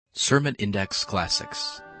Sermon Index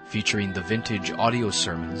Classics, featuring the vintage audio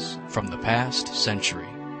sermons from the past century.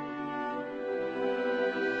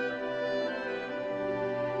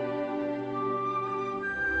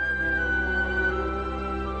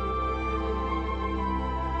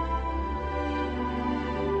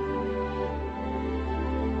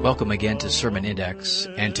 Welcome again to Sermon Index,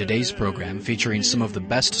 and today's program featuring some of the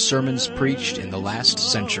best sermons preached in the last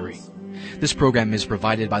century. This program is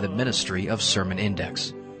provided by the Ministry of Sermon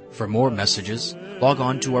Index. For more messages, log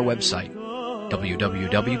on to our website,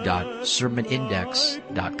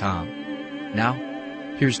 www.sermonindex.com. Now,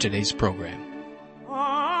 here's today's program.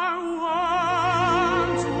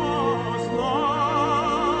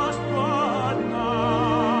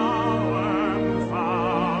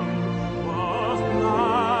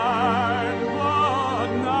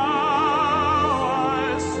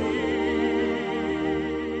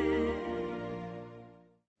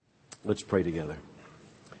 Let's pray together.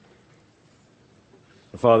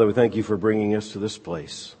 Father, we thank you for bringing us to this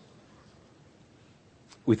place.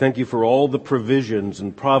 We thank you for all the provisions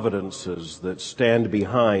and providences that stand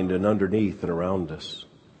behind and underneath and around us.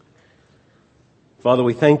 Father,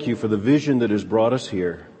 we thank you for the vision that has brought us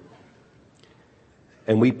here.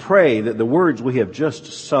 And we pray that the words we have just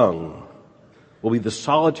sung will be the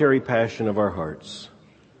solitary passion of our hearts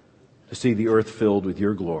to see the earth filled with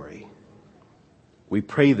your glory. We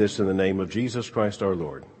pray this in the name of Jesus Christ our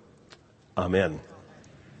Lord. Amen.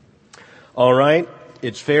 All right,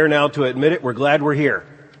 it's fair now to admit it. We're glad we're here.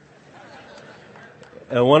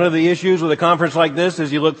 And one of the issues with a conference like this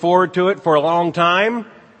is you look forward to it for a long time,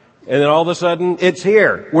 and then all of a sudden, it's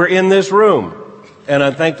here. We're in this room. And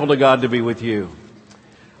I'm thankful to God to be with you.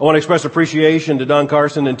 I want to express appreciation to Don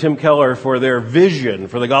Carson and Tim Keller for their vision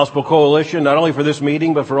for the Gospel Coalition, not only for this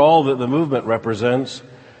meeting, but for all that the movement represents.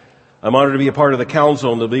 I'm honored to be a part of the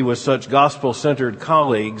council and to be with such gospel-centered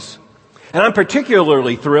colleagues. And I'm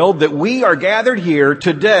particularly thrilled that we are gathered here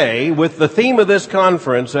today with the theme of this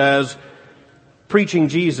conference as preaching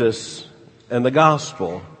Jesus and the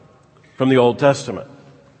gospel from the Old Testament.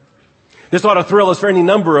 This ought to thrill us for any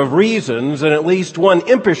number of reasons, and at least one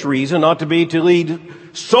impish reason ought to be to lead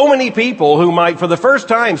so many people who might for the first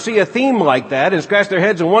time see a theme like that and scratch their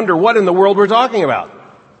heads and wonder what in the world we're talking about.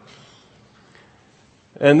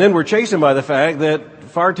 And then we're chastened by the fact that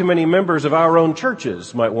far too many members of our own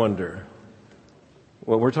churches might wonder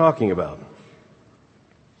what we're talking about.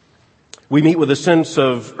 We meet with a sense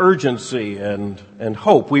of urgency and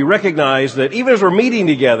hope. We recognize that even as we're meeting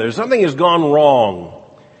together, something has gone wrong.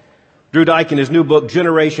 Drew Dyke, in his new book,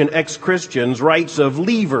 Generation Ex-Christians, writes of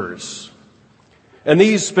leavers. And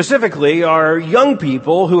these specifically are young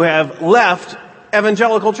people who have left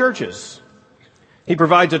evangelical churches. He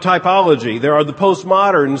provides a typology. There are the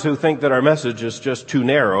postmoderns who think that our message is just too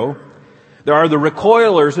narrow. There are the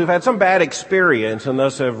recoilers who've had some bad experience and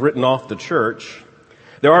thus have written off the church.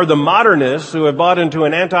 There are the modernists who have bought into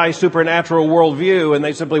an anti-supernatural worldview and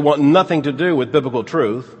they simply want nothing to do with biblical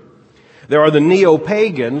truth. There are the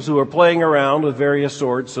neo-pagans who are playing around with various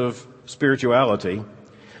sorts of spirituality.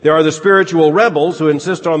 There are the spiritual rebels who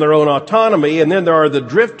insist on their own autonomy, and then there are the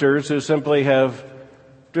drifters who simply have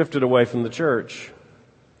drifted away from the church.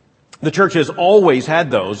 The church has always had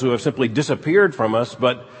those who have simply disappeared from us,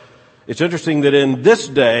 but it's interesting that in this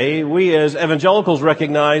day, we as evangelicals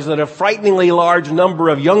recognize that a frighteningly large number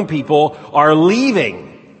of young people are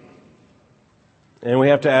leaving. And we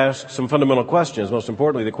have to ask some fundamental questions, most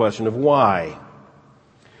importantly the question of why.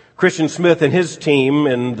 Christian Smith and his team,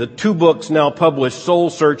 in the two books now published, Soul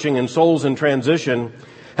Searching and Souls in Transition,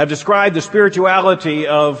 have described the spirituality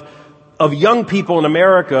of young people in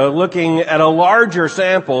America, looking at a larger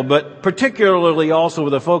sample, but particularly also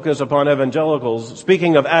with a focus upon evangelicals,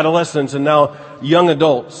 speaking of adolescents and now young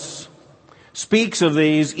adults, speaks of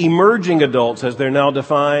these emerging adults as they're now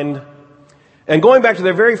defined. And going back to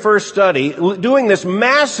their very first study, doing this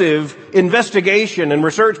massive investigation and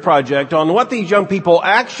research project on what these young people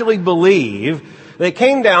actually believe, they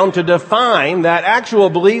came down to define that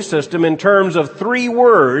actual belief system in terms of three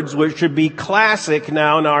words which should be classic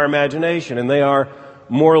now in our imagination, and they are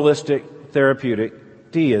moralistic,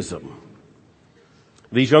 therapeutic, deism.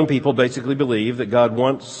 These young people basically believe that God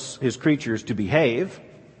wants His creatures to behave,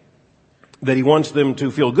 that He wants them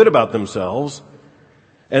to feel good about themselves,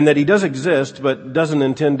 and that He does exist but doesn't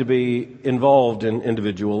intend to be involved in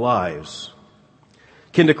individual lives.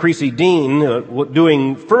 Kenda Creasy-Dean,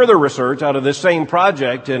 doing further research out of this same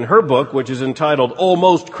project in her book, which is entitled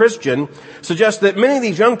Almost Christian, suggests that many of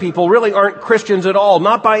these young people really aren't Christians at all,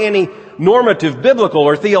 not by any normative, biblical,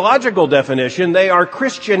 or theological definition. They are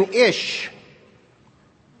Christian-ish.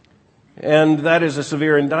 And that is a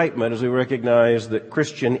severe indictment as we recognize that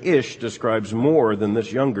Christian-ish describes more than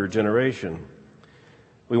this younger generation.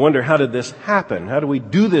 We wonder, how did this happen? How do we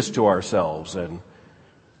do this to ourselves? And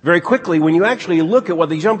very quickly, when you actually look at what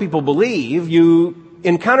these young people believe, you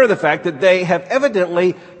encounter the fact that they have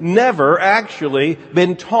evidently never actually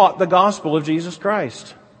been taught the gospel of Jesus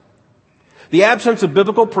Christ. The absence of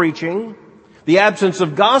biblical preaching, the absence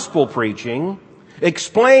of gospel preaching,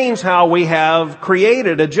 explains how we have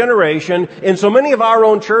created a generation in so many of our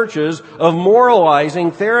own churches of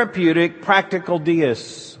moralizing, therapeutic, practical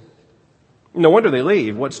deists. No wonder they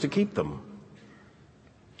leave. What's to keep them?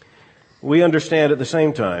 We understand at the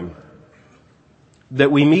same time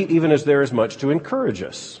that we meet even as there is much to encourage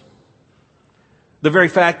us. The very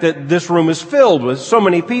fact that this room is filled with so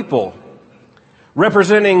many people,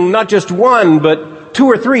 representing not just one, but 2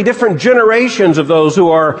 or 3 different generations of those who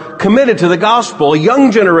are committed to the gospel, a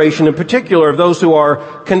young generation in particular of those who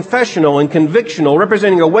are confessional and convictional,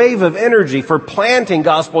 representing a wave of energy for planting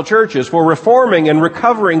gospel churches, for reforming and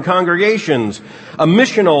recovering congregations, a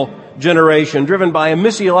missional generation driven by a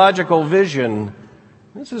missiological vision.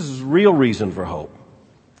 This is real reason for hope,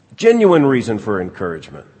 genuine reason for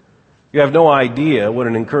encouragement. You have no idea what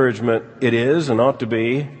an encouragement it is and ought to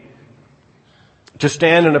be to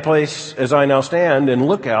stand in a place as I now stand and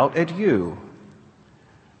look out at you.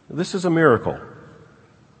 This is a miracle,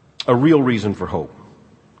 a real reason for hope.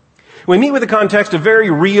 We meet with the context of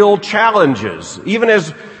very real challenges, even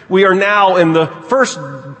as we are now in the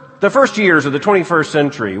first years of the 21st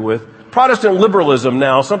century with Protestant liberalism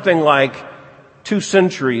now something like 2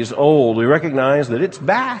 centuries old. We recognize that it's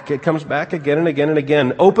back. It comes back again and again and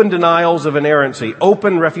again. Open denials of inerrancy,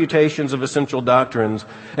 open refutations of essential doctrines,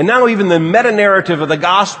 and now even the meta-narrative of the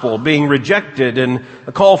gospel being rejected and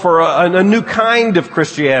a call for a new kind of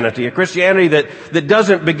Christianity, a Christianity that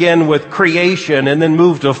doesn't begin with creation and then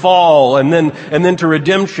move to fall and then to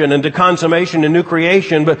redemption and to consummation and new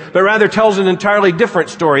creation, but rather tells an entirely different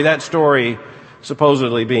story, that story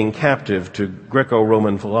supposedly being captive to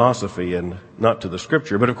Greco-Roman philosophy and not to the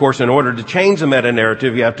Scripture. But of course, in order to change the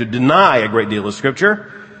meta-narrative, you have to deny a great deal of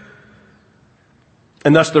Scripture,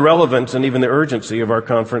 and thus the relevance and even the urgency of our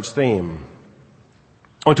conference theme.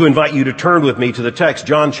 I want to invite you to turn with me to the text,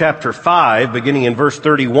 John chapter 5, beginning in verse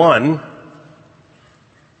 31.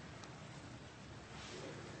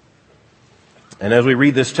 And as we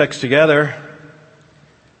read this text together,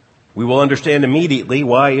 we will understand immediately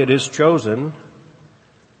why it is chosen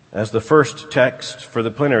as the first text for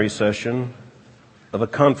the plenary session of a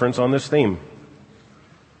conference on this theme.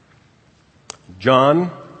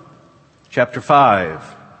 John chapter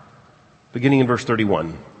 5, beginning in verse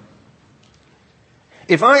 31.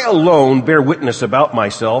 If I alone bear witness about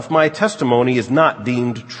myself, my testimony is not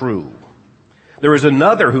deemed true. There is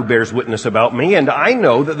another who bears witness about me, and I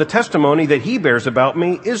know that the testimony that he bears about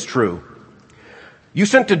me is true. You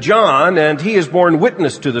sent to John, and he has borne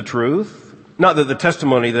witness to the truth. Not that the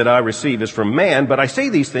testimony that I receive is from man, but I say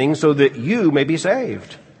these things so that you may be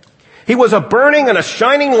saved. He was a burning and a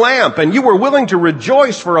shining lamp, and you were willing to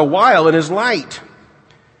rejoice for a while in his light.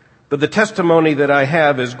 But the testimony that I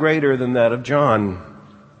have is greater than that of John.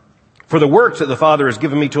 For the works that the Father has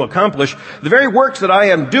given me to accomplish, the very works that I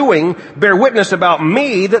am doing, bear witness about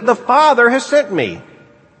me that the Father has sent me.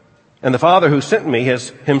 And the Father who sent me has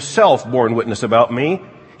himself borne witness about me.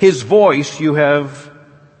 His voice you have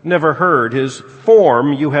never heard, his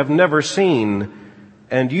form you have never seen,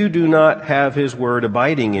 and you do not have his word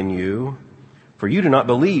abiding in you, for you do not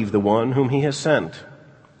believe the one whom he has sent.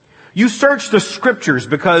 You search the Scriptures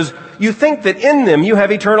because you think that in them you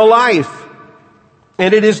have eternal life,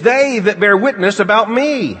 and it is they that bear witness about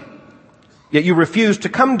me. Yet you refuse to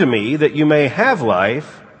come to me that you may have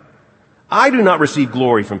life. I do not receive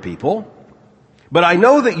glory from people, but I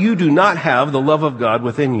know that you do not have the love of God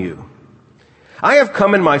within you. I have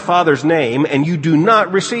come in my Father's name, and you do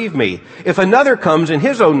not receive me. If another comes in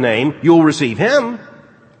his own name, you'll receive him.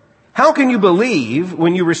 How can you believe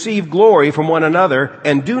when you receive glory from one another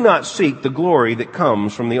and do not seek the glory that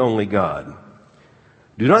comes from the only God?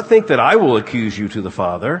 Do not think that I will accuse you to the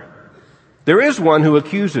Father. There is one who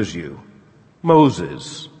accuses you,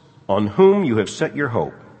 Moses, on whom you have set your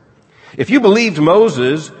hope. If you believed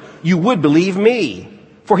Moses, you would believe me,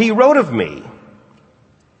 for he wrote of me.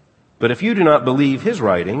 But if you do not believe his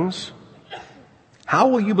writings, how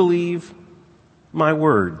will you believe my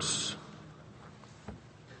words?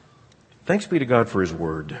 Thanks be to God for his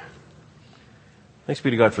word. Thanks be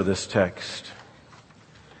to God for this text.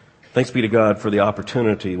 Thanks be to God for the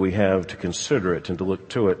opportunity we have to consider it and to look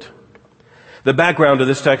to it. The background to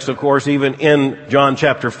this text, of course, even in John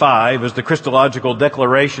chapter 5, is the Christological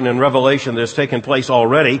declaration and revelation that has taken place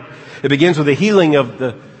already. It begins with the healing of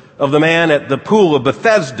the man at the pool of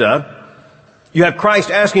Bethesda. You have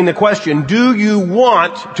Christ asking the question, do you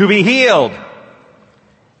want to be healed?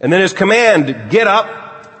 And then his command, get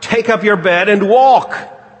up, take up your bed, and walk.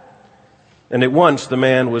 And at once the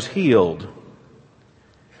man was healed.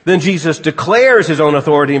 Then Jesus declares his own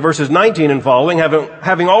authority in verses 19 and following,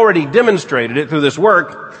 having already demonstrated it through this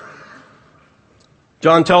work.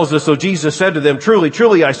 John tells us, so Jesus said to them, truly,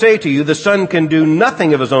 truly, I say to you, the Son can do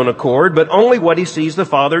nothing of his own accord, but only what he sees the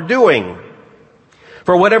Father doing.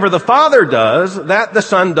 For whatever the Father does, that the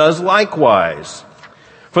Son does likewise.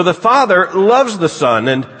 For the Father loves the Son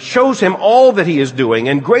and shows him all that he is doing,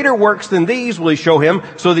 and greater works than these will he show him,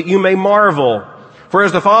 so that you may marvel. For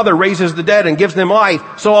as the Father raises the dead and gives them life,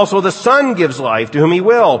 so also the Son gives life to whom he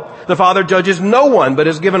will. The Father judges no one, but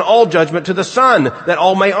has given all judgment to the Son, that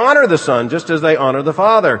all may honor the Son, just as they honor the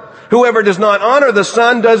Father. Whoever does not honor the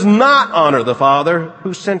Son does not honor the Father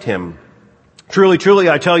who sent him. Truly, truly,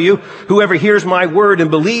 I tell you, whoever hears my word and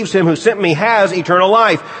believes him who sent me has eternal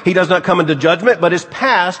life. He does not come into judgment, but is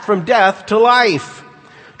passed from death to life.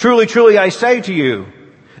 Truly, truly, I say to you,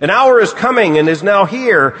 an hour is coming and is now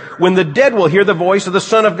here when the dead will hear the voice of the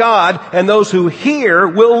Son of God, and those who hear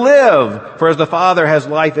will live. For as the Father has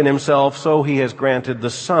life in himself, so he has granted the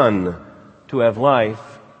Son to have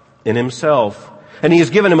life in himself. And he has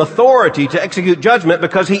given him authority to execute judgment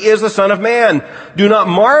because he is the Son of Man. Do not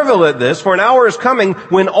marvel at this, for an hour is coming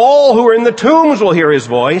when all who are in the tombs will hear his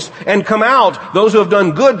voice and come out, those who have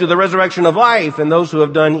done good to the resurrection of life, and those who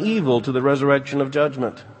have done evil to the resurrection of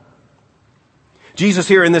judgment. Jesus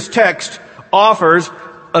here in this text offers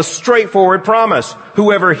a straightforward promise.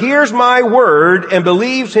 Whoever hears my word and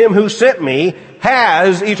believes him who sent me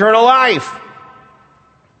has eternal life.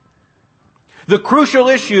 The crucial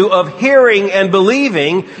issue of hearing and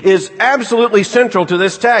believing is absolutely central to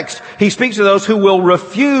this text. He speaks to those who will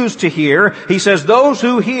refuse to hear. He says those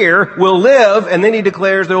who hear will live, and then he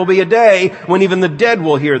declares there will be a day when even the dead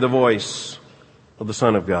will hear the voice of the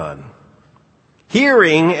Son of God.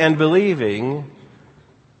 Hearing and believing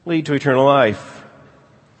lead to eternal life.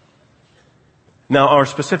 Now, our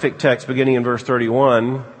specific text, beginning in verse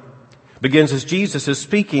 31, begins as Jesus is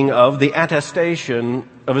speaking of the attestation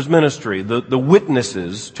of his ministry, the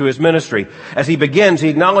witnesses to his ministry. As he begins, he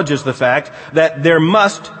acknowledges the fact that there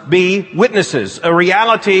must be witnesses, a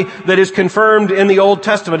reality that is confirmed in the Old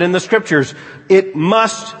Testament, in the Scriptures. It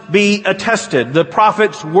must be attested. The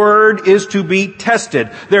prophet's word is to be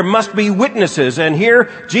tested. There must be witnesses. And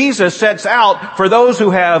here Jesus sets out for those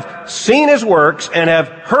who have seen his works and have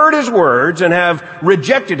heard his words and have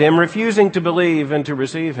rejected him, refusing to believe and to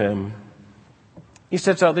receive him. He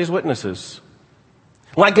sets out these witnesses.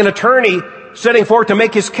 Like an attorney setting forth to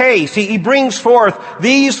make his case, he brings forth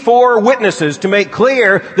these four witnesses to make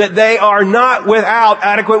clear that they are not without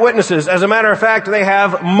adequate witnesses. As a matter of fact, they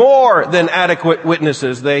have more than adequate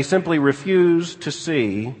witnesses. They simply refuse to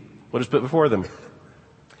see what is put before them.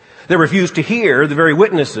 They refuse to hear the very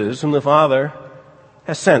witnesses whom the Father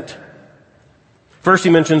has sent. First, he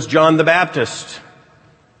mentions John the Baptist.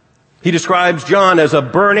 He describes John as a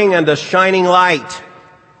burning and a shining light.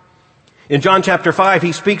 In John chapter 5,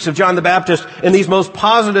 he speaks of John the Baptist in these most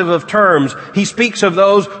positive of terms. He speaks of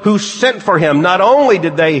those who sent for him. Not only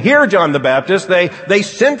did they hear John the Baptist, they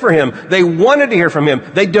sent for him. They wanted to hear from him.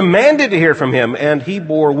 They demanded to hear from him, and he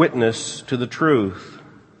bore witness to the truth.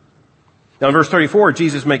 Now in verse 34,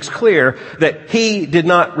 Jesus makes clear that he did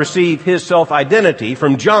not receive his self-identity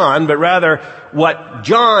from John, but rather what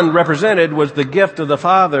John represented was the gift of the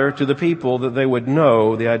Father to the people that they would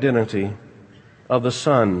know the identity of the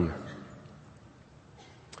Son.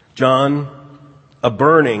 John, a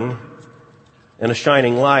burning and a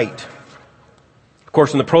shining light. Of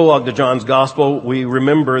course, in the prologue to John's Gospel, we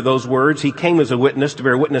remember those words. He came as a witness to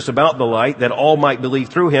bear witness about the light, that all might believe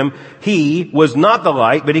through him. He was not the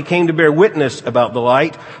light, but he came to bear witness about the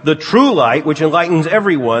light. The true light, which enlightens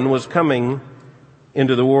everyone, was coming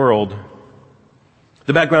into the world.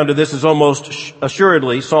 The background to this is almost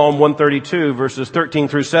assuredly Psalm 132, verses 13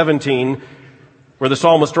 through 17, where the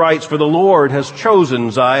psalmist writes, "For the Lord has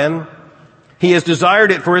chosen Zion. He has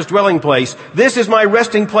desired it for his dwelling place. This is my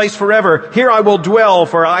resting place forever. Here I will dwell,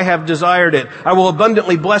 for I have desired it. I will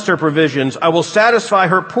abundantly bless her provisions. I will satisfy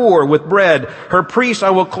her poor with bread. Her priests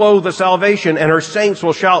I will clothe with salvation, and her saints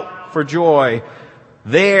will shout for joy.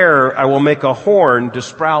 There I will make a horn to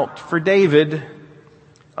sprout for David.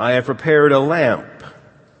 I have prepared a lamp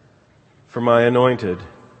for my anointed."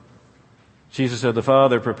 Jesus said the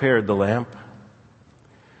Father prepared the lamp.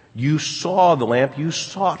 You saw the lamp. You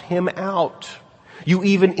sought him out. You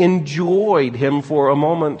even enjoyed him for a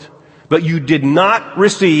moment. But you did not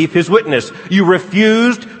receive his witness. You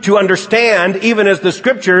refused to understand, even as the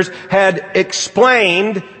Scriptures had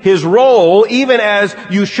explained his role, even as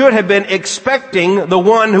you should have been expecting the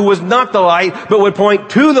one who was not the light, but would point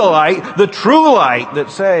to the light, the true light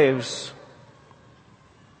that saves.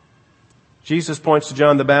 Jesus points to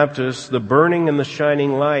John the Baptist, the burning and the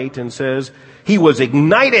shining light, and says, he was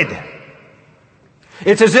ignited.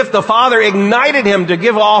 It's as if the Father ignited him to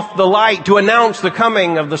give off the light, to announce the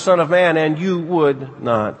coming of the Son of Man, and you would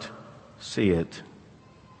not see it.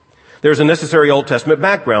 There's a necessary Old Testament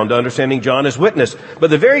background to understanding John as witness. But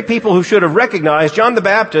the very people who should have recognized John the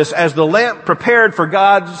Baptist as the lamp prepared for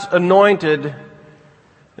God's anointed,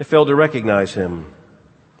 they failed to recognize him.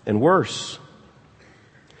 And worse,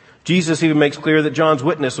 Jesus even makes clear that John's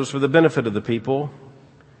witness was for the benefit of the people.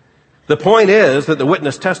 The point is that the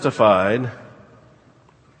witness testified,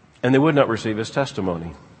 and they would not receive his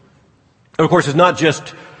testimony. Of course, it's not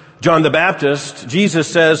just John the Baptist. Jesus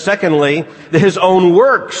says, secondly, that his own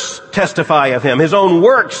works testify of him. His own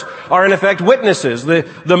works are in effect witnesses.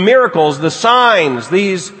 The miracles, the signs,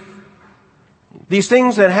 these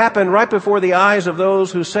things that happened right before the eyes of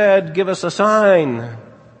those who said, give us a sign.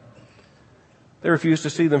 They refused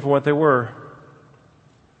to see them for what they were.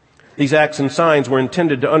 These acts and signs were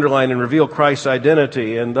intended to underline and reveal Christ's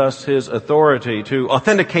identity and thus his authority, to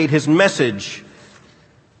authenticate his message.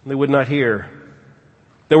 They would not hear.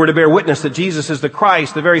 They were to bear witness that Jesus is the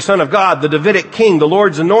Christ, the very Son of God, the Davidic King, the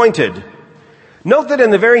Lord's anointed. Note that in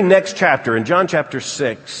the very next chapter, in John chapter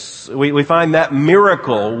 6, we find that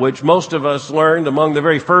miracle which most of us learned among the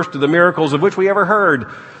very first of the miracles of which we ever heard.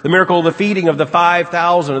 The miracle of the feeding of the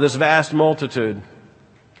 5,000, of this vast multitude.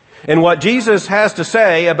 And what Jesus has to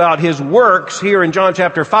say about his works here in John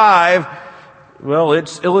chapter 5, well,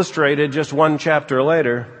 it's illustrated just one chapter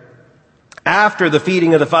later. After the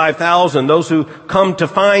feeding of the 5,000, those who come to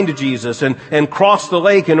find Jesus and cross the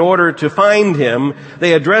lake in order to find him,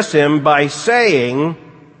 they address him by saying,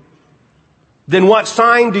 then what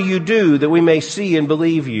sign do you do that we may see and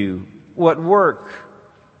believe you? What work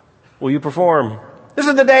will you perform? This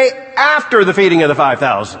is the day after the feeding of the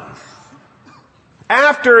 5,000.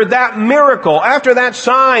 After that miracle, after that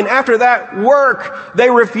sign, after that work, they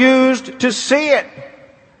refused to see it.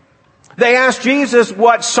 They asked Jesus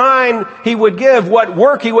what sign he would give, what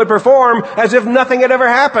work he would perform, as if nothing had ever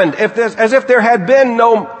happened, as if there had been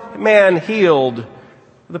no man healed at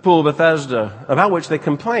the pool of Bethesda, about which they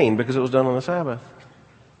complained because it was done on the Sabbath.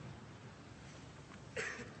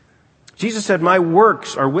 Jesus said, my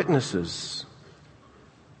works are witnesses.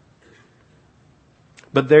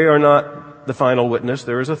 But they are not the final witness.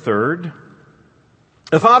 There is a third.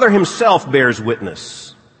 The Father himself bears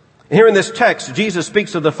witness. Here in this text, Jesus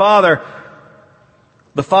speaks of the Father.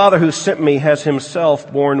 The Father who sent me has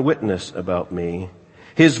himself borne witness about me.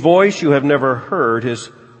 His voice you have never heard, his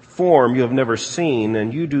form you have never seen,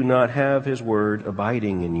 and you do not have his word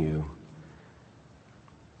abiding in you.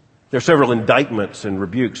 There are several indictments and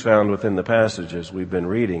rebukes found within the passages we've been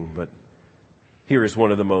reading, but here is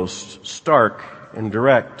one of the most stark and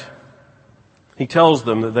direct. He tells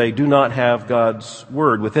them that they do not have God's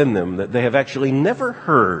word within them, that they have actually never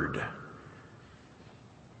heard.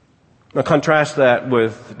 Now contrast that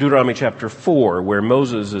with Deuteronomy chapter 4, where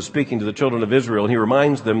Moses is speaking to the children of Israel, and he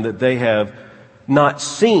reminds them that they have not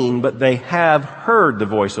seen, but they have heard the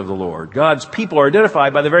voice of the Lord. God's people are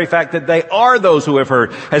identified by the very fact that they are those who have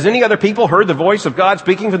heard. Has any other people heard the voice of God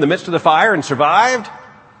speaking from the midst of the fire and survived?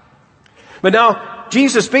 But now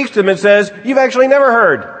Jesus speaks to them and says, you've actually never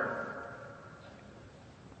heard.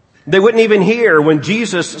 They wouldn't even hear when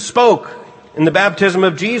Jesus spoke in the baptism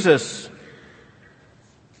of Jesus.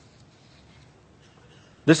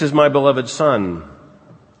 This is my beloved Son,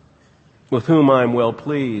 with whom I am well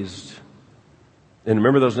pleased. And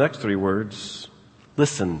remember those next three words.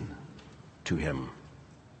 Listen to him.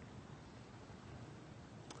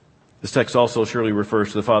 This text also surely refers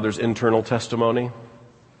to the Father's internal testimony.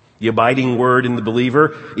 The abiding word in the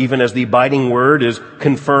believer, even as the abiding word is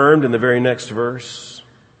confirmed in the very next verse.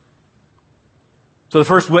 So the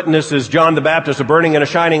first witness is John the Baptist, a burning and a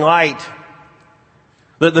shining light.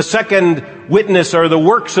 The second witness are the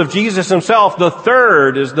works of Jesus himself. The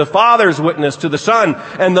third is the Father's witness to the Son.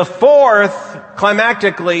 And the fourth,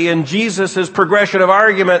 climactically in Jesus' progression of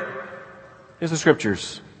argument, is the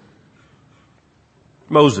Scriptures.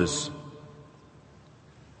 Moses.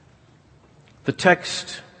 The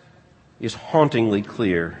text is hauntingly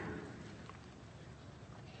clear.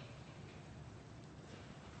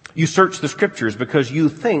 You search the Scriptures because you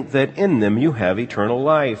think that in them you have eternal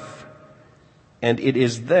life. and it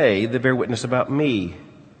is they that bear witness about me.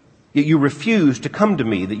 Yet you refuse to come to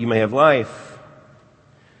me that you may have life.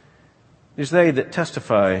 It is they that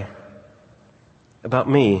testify about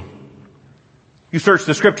me. You search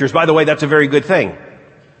the Scriptures. By the way, that's a very good thing.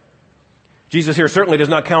 Jesus here certainly does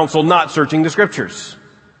not counsel not searching the Scriptures.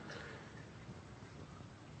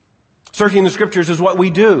 Searching the Scriptures is what we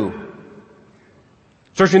do.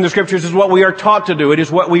 Searching the Scriptures is what we are taught to do. It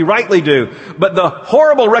is what we rightly do. But the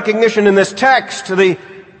horrible recognition in this text, the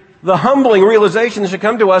humbling realization that should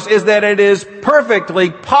come to us is that it is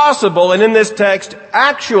perfectly possible, and in this text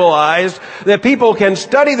actualized, that people can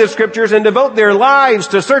study the Scriptures and devote their lives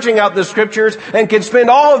to searching out the Scriptures and can spend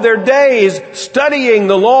all of their days studying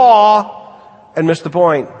the law and miss the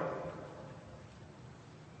point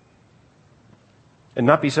and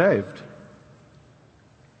not be saved.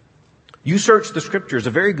 You search the Scriptures,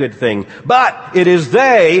 a very good thing, but it is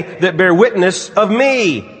they that bear witness of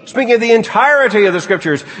me. Speaking of the entirety of the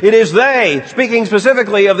Scriptures, it is they, speaking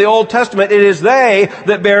specifically of the Old Testament, it is they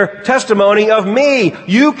that bear testimony of me.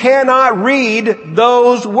 You cannot read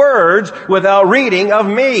those words without reading of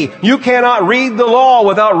me. You cannot read the law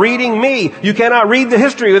without reading me. You cannot read the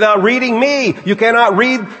history without reading me. You cannot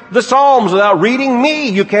read the Psalms without reading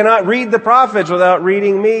me. You cannot read the prophets without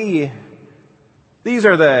reading me. These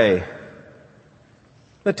are they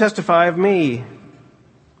that testify of me.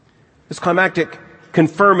 This climactic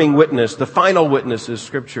confirming witness, the final witness is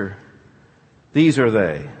Scripture. These are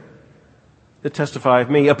they that testify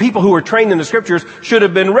of me. A people who were trained in the Scriptures should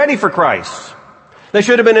have been ready for Christ. They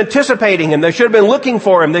should have been anticipating Him. They should have been looking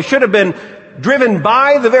for Him. They should have been driven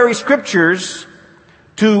by the very Scriptures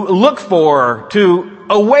to look for, to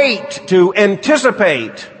await, to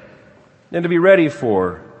anticipate, and to be ready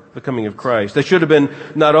for the coming of Christ. They should have been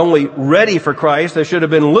not only ready for Christ, they should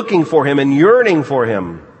have been looking for Him and yearning for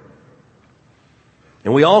Him.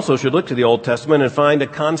 And we also should look to the Old Testament and find a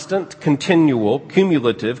constant, continual,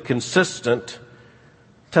 cumulative, consistent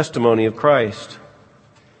testimony of Christ.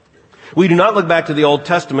 We do not look back to the Old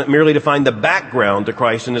Testament merely to find the background to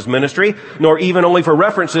Christ and His ministry, nor even only for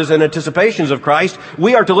references and anticipations of Christ.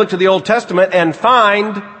 We are to look to the Old Testament and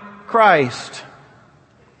find Christ.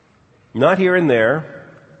 Not here and there.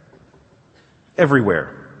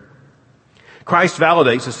 Everywhere. Christ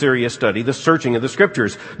validates a serious study, the searching of the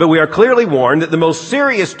Scriptures. But we are clearly warned that the most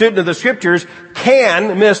serious student of the Scriptures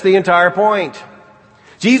can miss the entire point.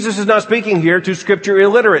 Jesus is not speaking here to Scripture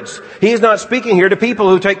illiterates. He is not speaking here to people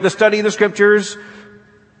who take the study of the Scriptures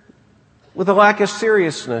with a lack of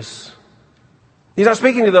seriousness. He's not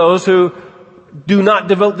speaking to those who do not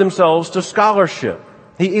devote themselves to scholarship.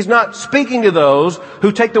 He's not speaking to those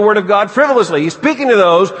who take the Word of God frivolously. He's speaking to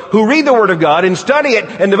those who read the Word of God and study it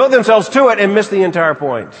and devote themselves to it and miss the entire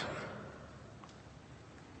point.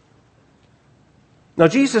 Now,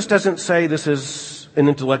 Jesus doesn't say this is an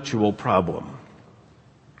intellectual problem.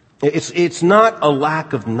 It's not a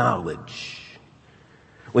lack of knowledge.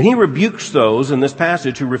 When He rebukes those in this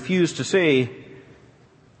passage who refuse to see,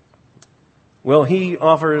 well, He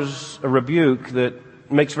offers a rebuke that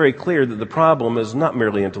makes very clear that the problem is not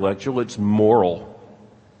merely intellectual, it's moral.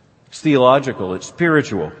 It's theological, it's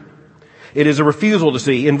spiritual. It is a refusal to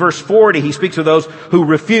see. In verse 40, He speaks of those who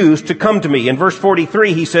refuse to come to me. In verse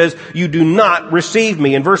 43, He says, you do not receive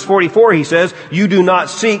me. In verse 44, He says, you do not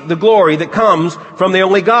seek the glory that comes from the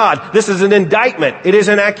only God. This is an indictment. It is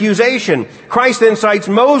an accusation. Christ then cites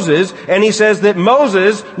Moses, and He says that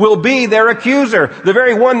Moses will be their accuser, the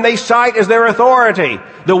very one they cite as their authority,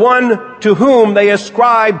 the one to whom they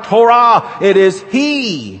ascribe Torah. It is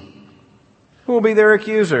He who will be their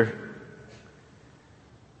accuser.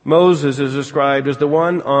 Moses is described as the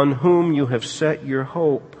one on whom you have set your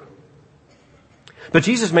hope. But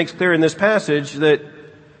Jesus makes clear in this passage that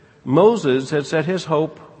Moses had set his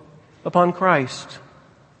hope upon Christ.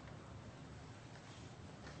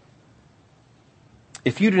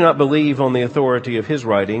 If you do not believe on the authority of his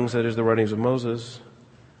writings, that is the writings of Moses,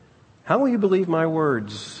 how will you believe my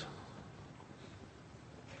words?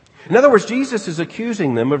 In other words, Jesus is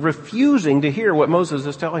accusing them of refusing to hear what Moses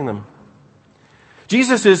is telling them.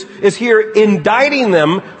 Jesus is here indicting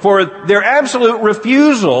them for their absolute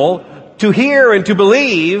refusal to hear and to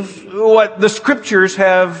believe what the Scriptures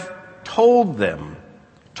have told them,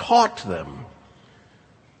 taught them,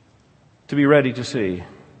 to be ready to see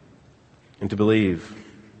and to believe.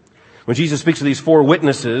 When Jesus speaks of these four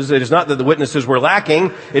witnesses, it is not that the witnesses were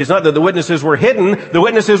lacking. It is not that the witnesses were hidden. The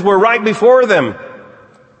witnesses were right before them.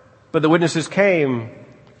 But the witnesses came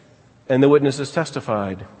and the witnesses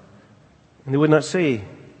testified. And they would not see,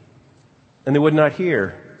 and they would not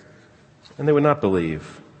hear, and they would not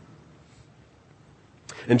believe.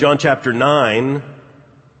 In John chapter 9,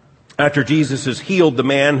 After Jesus has healed the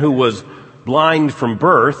man who was blind from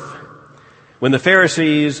birth, when the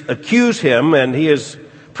Pharisees accuse him and he is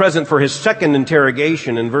present for his second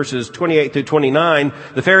interrogation in verses 28 through 29,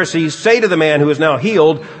 the Pharisees say to the man who is now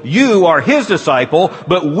healed, "You are his disciple,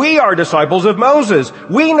 but we are disciples of Moses.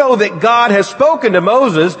 We know that God has spoken to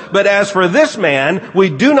Moses, but as for this man, we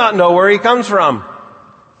do not know where he comes from."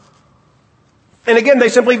 And again, they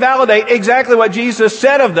simply validate exactly what Jesus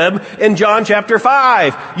said of them in John chapter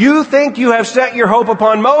 5. You think you have set your hope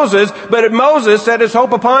upon Moses, but Moses set his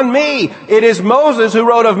hope upon me. It is Moses who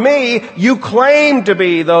wrote of me. You claim to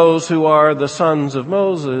be those who are the sons of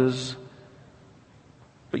Moses,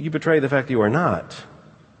 but you betray the fact that you are not.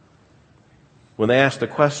 When they ask the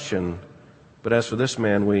question, "But as for this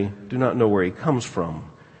man, we do not know where he comes from,"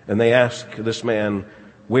 and they ask this man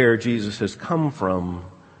where Jesus has come from,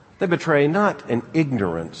 they betray not an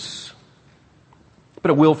ignorance,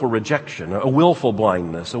 but a willful rejection, a willful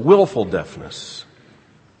blindness, a willful deafness.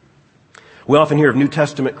 We often hear of New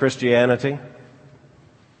Testament Christianity,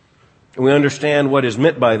 and we understand what is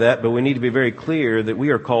meant by that, but we need to be very clear that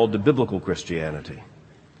we are called to biblical Christianity.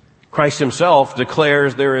 Christ himself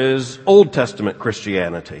declares there is Old Testament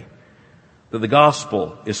Christianity, that the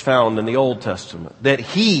gospel is found in the Old Testament, that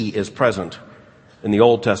he is present in the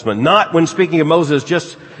Old Testament, not when speaking of Moses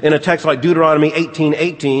just in a text like Deuteronomy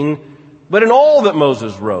 18:18, but in all that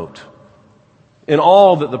Moses wrote, in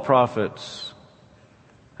all that the prophets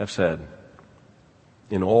have said,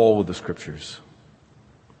 in all of the scriptures.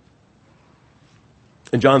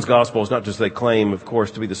 In John's gospel, it's not just they claim, of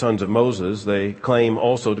course, to be the sons of Moses, they claim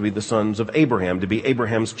also to be the sons of Abraham, to be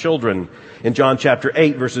Abraham's children. In John chapter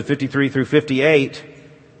 8, verses 53 through 58,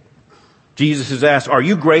 Jesus is asked, "Are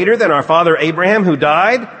you greater than our father Abraham who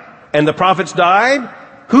died and the prophets died?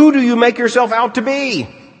 Who do you make yourself out to be?"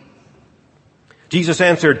 Jesus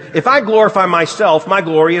answered, "If I glorify myself, my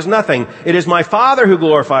glory is nothing. It is my Father who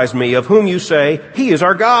glorifies me, of whom you say, he is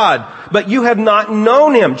our God. But you have not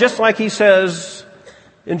known him." Just like he says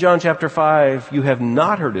in John chapter 5, "You have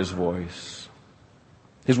not heard his voice.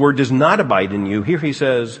 His word does not abide in you." Here he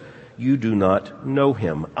says, "You do not know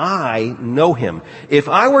him. I know him. If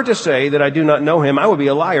I were to say that I do not know him, I would be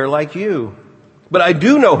a liar like you. But I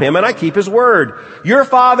do know him, and I keep his word. Your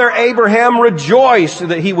father Abraham rejoiced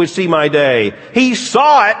that he would see my day. He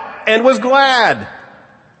saw it and was glad."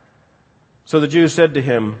 So the Jews said to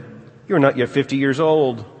him, "You are not yet 50 years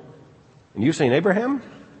old, and you've seen Abraham?"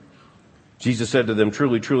 Jesus said to them,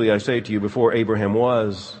 "Truly, truly, I say to you, before Abraham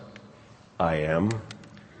was, I am."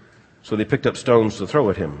 So they picked up stones to throw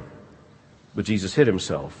at him. But Jesus hid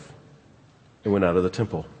himself and went out of the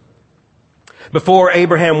temple. Before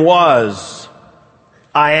Abraham was,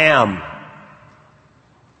 I am.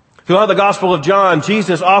 Throughout the Gospel of John,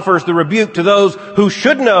 Jesus offers the rebuke to those who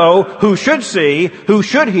should know, who should see, who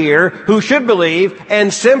should hear, who should believe,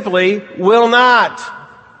 and simply will not.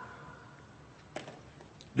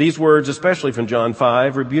 These words, especially from John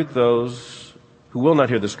 5, rebuke those who will not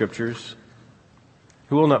hear the Scriptures,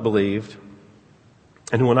 who will not believe,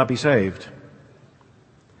 and who will not be saved.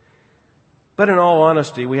 But in all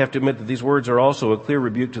honesty, we have to admit that these words are also a clear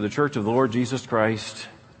rebuke to the church of the Lord Jesus Christ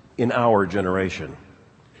in our generation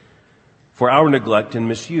for our neglect and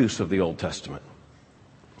misuse of the Old Testament,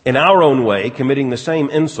 in our own way committing the same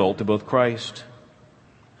insult to both Christ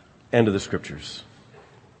and to the Scriptures.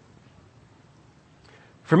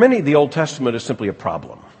 For many, the Old Testament is simply a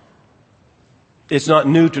problem. It's not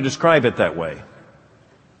new to describe it that way.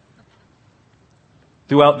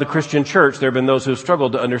 Throughout the Christian church, there have been those who have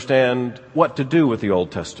struggled to understand what to do with the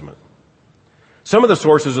Old Testament. Some of the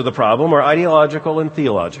sources of the problem are ideological and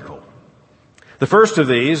theological. The first of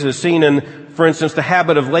these is seen in, for instance, the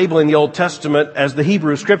habit of labeling the Old Testament as the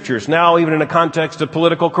Hebrew Scriptures, now even in a context of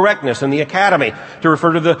political correctness in the academy, to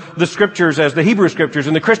refer to the Scriptures as the Hebrew Scriptures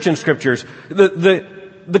and the Christian Scriptures.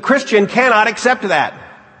 The Christian cannot accept that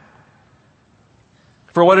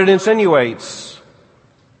for what it insinuates.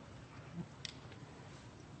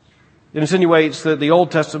 It insinuates that the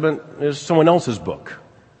Old Testament is someone else's book,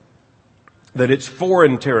 that it's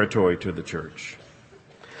foreign territory to the church.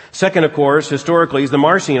 Second, of course, historically, is the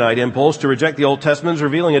Marcionite impulse to reject the Old Testament as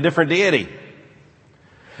revealing a different deity.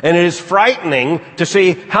 And it is frightening to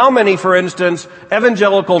see how many, for instance,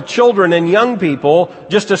 evangelical children and young people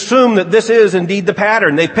just assume that this is indeed the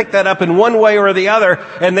pattern. They pick that up in one way or the other,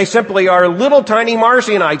 and they simply are little tiny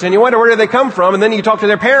Marcionites. And you wonder where do they come from, and then you talk to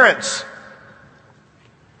their parents.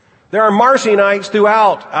 There are Marcionites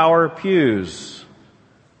throughout our pews,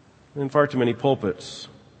 in far too many pulpits.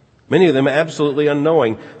 Many of them absolutely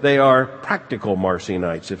unknowing. They are practical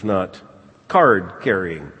Marcionites, if not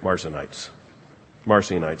card-carrying Marcionites.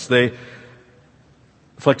 They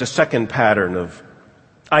reflect a second pattern of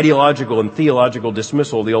ideological and theological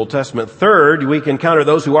dismissal of the Old Testament. Third, we can counter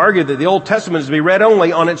those who argue that the Old Testament is to be read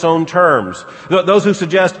only on its own terms. Those who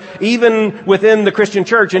suggest even within the Christian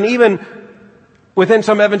church and even within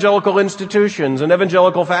some evangelical institutions and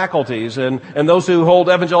evangelical faculties and those who hold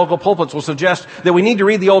evangelical pulpits will suggest that we need to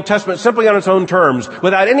read the Old Testament simply on its own terms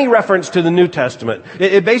without any reference to the New Testament.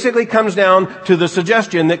 It basically comes down to the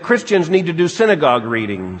suggestion that Christians need to do synagogue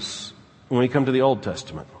readings when we come to the Old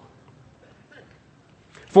Testament.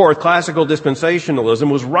 Fourth, classical dispensationalism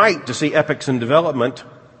was right to see epochs in development,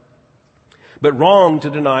 but wrong to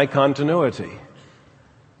deny continuity.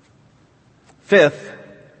 Fifth,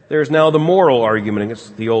 there's now the moral argument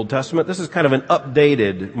against the Old Testament. This is kind of an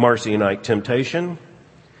updated Marcionite temptation.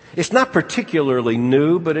 It's not particularly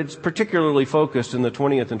new, but it's particularly focused in the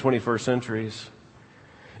 20th and 21st centuries.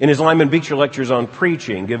 In his Lyman Beecher lectures on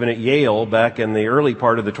preaching, given at Yale back in the early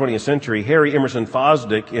part of the 20th century, Harry Emerson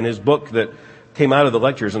Fosdick, in his book that came out of the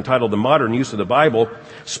lectures entitled The Modern Use of the Bible,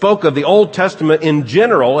 spoke of the Old Testament in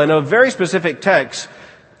general and of very specific texts,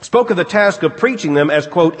 spoke of the task of preaching them as,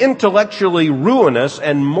 quote, intellectually ruinous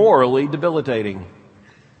and morally debilitating.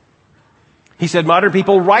 He said modern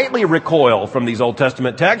people rightly recoil from these Old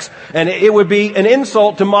Testament texts, and it would be an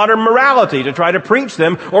insult to modern morality to try to preach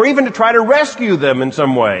them or even to try to rescue them in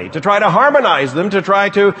some way, to try to harmonize them, to try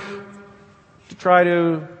to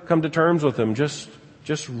come to terms with them. Just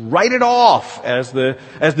write it off as the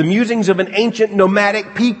musings of an ancient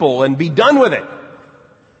nomadic people and be done with it.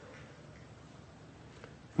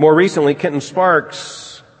 More recently, Kenton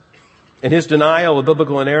Sparks, in his denial of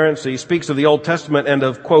biblical inerrancy, speaks of the Old Testament and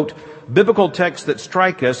of, quote, biblical texts that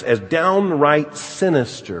strike us as downright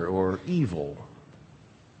sinister or evil.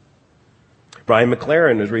 Brian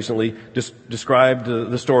McLaren has recently described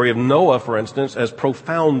the story of Noah, for instance, as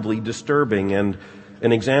profoundly disturbing and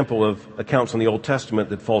an example of accounts in the Old Testament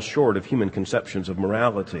that fall short of human conceptions of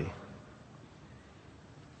morality.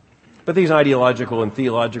 But these ideological and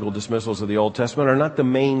theological dismissals of the Old Testament are not the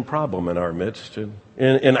main problem in our midst, in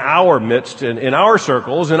our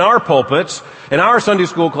circles, in our pulpits, in our Sunday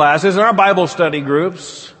school classes, in our Bible study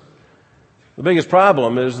groups. The biggest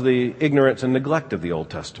problem is the ignorance and neglect of the Old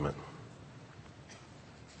Testament.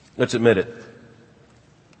 Let's admit it.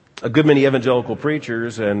 A good many evangelical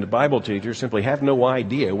preachers and Bible teachers simply have no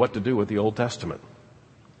idea what to do with the Old Testament.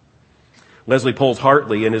 Leslie Poles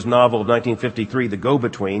Hartley, in his novel of 1953, The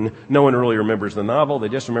Go-Between, no one really remembers the novel, they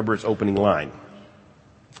just remember its opening line.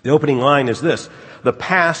 The opening line is this: the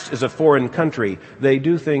past is a foreign country. They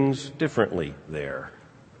do things differently there.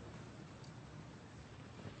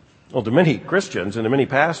 Well, to many Christians and to many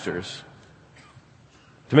pastors,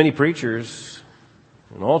 to many preachers,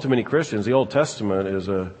 and all too many Christians, the Old Testament is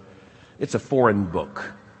it's a foreign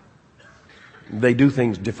book. They do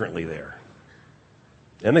things differently there.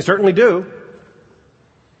 And they certainly do.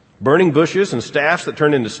 Burning bushes and staffs that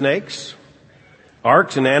turn into snakes,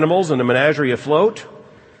 arks and animals and a menagerie afloat,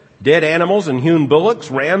 dead animals and hewn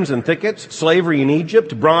bullocks, rams and thickets, slavery in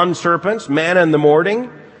Egypt, bronze serpents, manna in the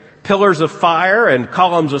morning, pillars of fire and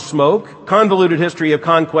columns of smoke, convoluted history of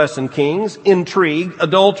conquests and kings, intrigue,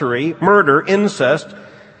 adultery, murder, incest,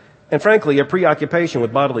 and frankly, a preoccupation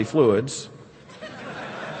with bodily fluids.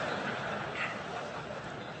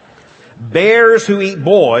 Bears who eat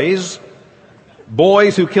boys,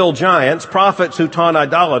 boys who kill giants, prophets who taunt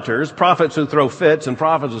idolaters, prophets who throw fits, and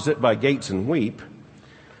prophets who sit by gates and weep.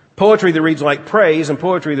 Poetry that reads like praise and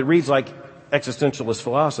poetry that reads like existentialist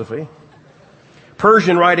philosophy.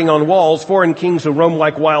 Persian writing on walls, foreign kings who roam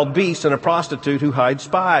like wild beasts, and a prostitute who hides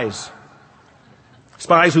spies.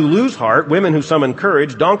 Spies who lose heart, women who summon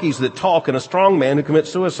courage, donkeys that talk, and a strong man who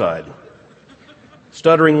commits suicide.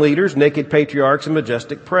 Stuttering leaders, naked patriarchs, and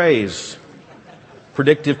majestic praise.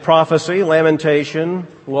 Predictive prophecy, lamentation,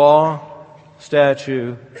 law,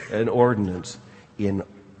 statute, and ordinance in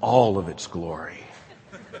all of its glory.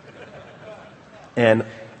 And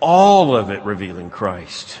all of it revealing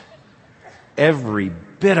Christ. Every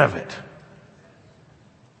bit of it.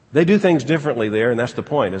 They do things differently there, and that's the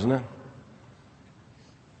point, isn't it?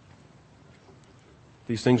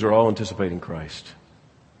 These things are all anticipating Christ.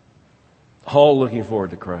 All looking forward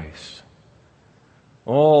to Christ.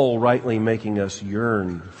 All rightly making us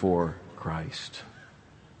yearn for Christ.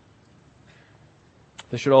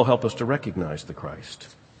 This should all help us to recognize the Christ.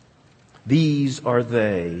 These are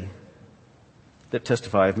they that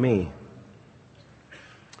testify of me.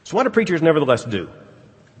 So what do preachers nevertheless do?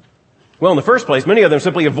 Well, in the first place, many of them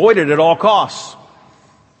simply avoid it at all costs.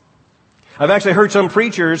 I've actually heard some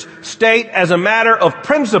preachers state as a matter of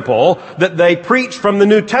principle that they preach from the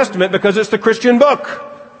New Testament because it's the Christian book.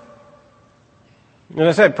 And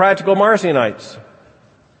I said, practical Marcionites.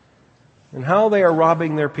 and how they are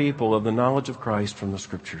robbing their people of the knowledge of Christ from the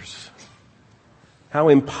Scriptures. How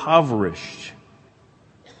impoverished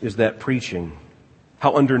is that preaching?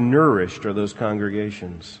 How undernourished are those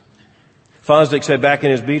congregations? Fosdick said back in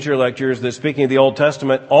his Beecher lectures that speaking of the Old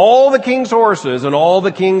Testament, all the king's horses and all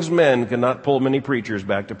the king's men could not pull many preachers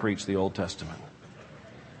back to preach the Old Testament.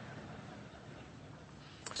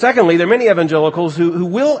 Secondly, there are many evangelicals who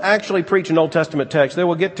will actually preach an Old Testament text. They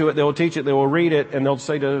will get to it, they will teach it, they will read it, and they'll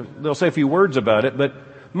say a few words about it, but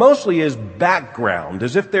mostly as background,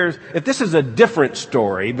 as if this is a different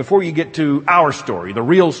story before you get to our story, the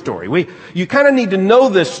real story. You kind of need to know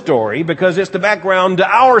this story because it's the background to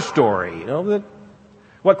our story. You know,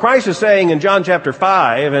 what Christ is saying in John chapter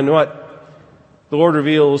 5 and what the Lord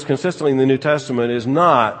reveals consistently in the New Testament is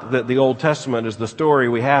not that the Old Testament is the story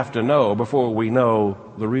we have to know before we know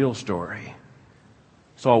the real story.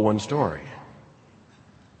 It's all one story.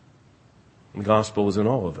 The gospel is in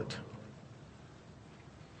all of it.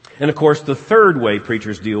 And of course, the third way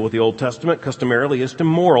preachers deal with the Old Testament customarily is to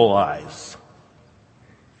moralize.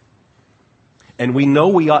 And we know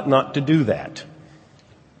we ought not to do that.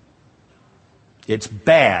 It's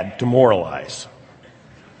bad to moralize.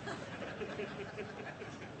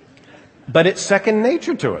 But it's second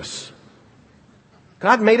nature to us.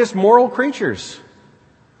 God made us moral creatures.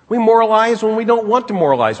 We moralize when we don't want to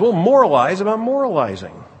moralize. We'll moralize about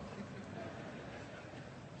moralizing.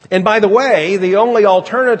 And by the way, the only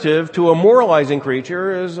alternative to a moralizing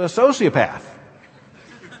creature is a sociopath.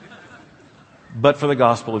 But for the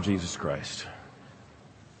gospel of Jesus Christ.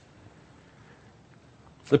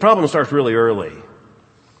 The problem starts really early.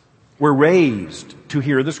 We're raised to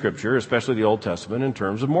hear the Scripture, especially the Old Testament, in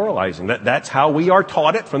terms of moralizing. That's how we are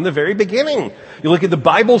taught it from the very beginning. You look at the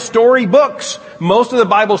Bible story books. Most of the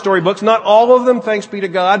Bible story books, not all of them, thanks be to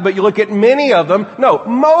God, but you look at many of them,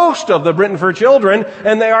 most of them written for children,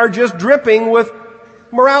 and they are just dripping with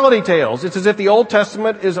morality tales. It's as if the Old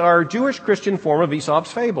Testament is our Jewish Christian form of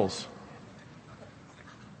Aesop's fables.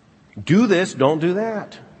 Do this, don't do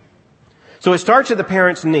that. So it starts at the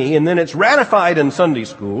parent's knee, and then it's ratified in Sunday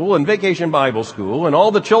school and Vacation Bible School and all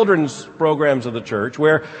the children's programs of the church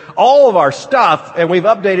where all of our stuff, and we've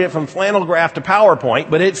updated it from flannel graph to PowerPoint,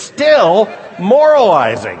 but it's still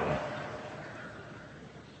moralizing.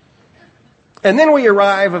 And then we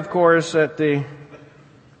arrive, of course, at the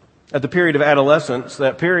period of adolescence,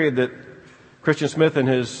 that period that Christian Smith and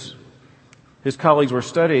his colleagues were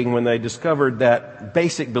studying when they discovered that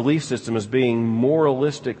basic belief system as being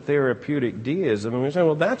moralistic therapeutic deism. And we say,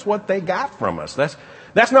 well, that's what they got from us.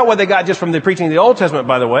 That's not what they got just from the preaching of the Old Testament,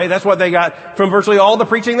 by the way. That's what they got from virtually all the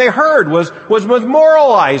preaching they heard was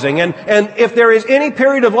moralizing. And if there is any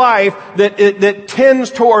period of life that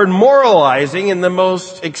tends toward moralizing in the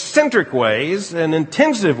most eccentric ways and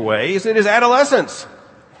intensive ways, it is adolescence.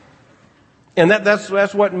 And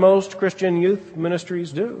that's what most Christian youth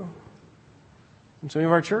ministries do. In some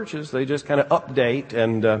of our churches, they just kind of update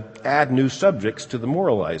and add new subjects to the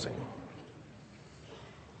moralizing.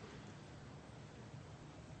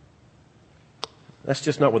 That's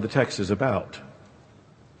just not what the text is about.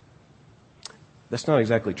 That's not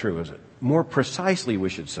exactly true, is it? More precisely, we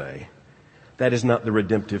should say, that is not the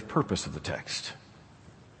redemptive purpose of the text.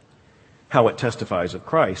 How it testifies of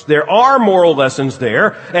Christ. There are moral lessons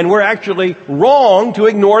there, and we're actually wrong to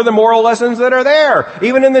ignore the moral lessons that are there.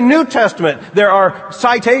 Even in the New Testament, there are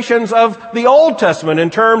citations of the Old Testament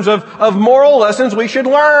in terms of moral lessons we should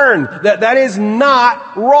learn. That is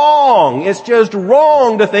not wrong. It's just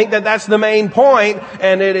wrong to think that that's the main point,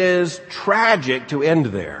 and it is tragic to end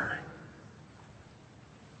there.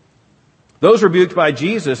 Those rebuked by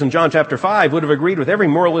Jesus in John chapter 5 would have agreed with every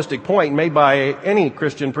moralistic point made by any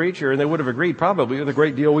Christian preacher, and they would have agreed probably with a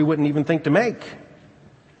great deal we wouldn't even think to make.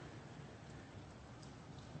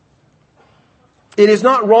 It is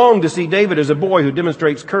not wrong to see David as a boy who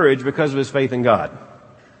demonstrates courage because of his faith in God.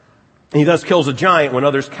 He thus kills a giant when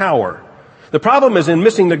others cower. The problem is in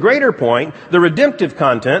missing the greater point, the redemptive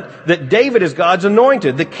content, that David is God's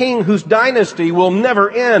anointed, the king whose dynasty will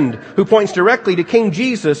never end, who points directly to King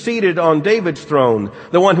Jesus seated on David's throne,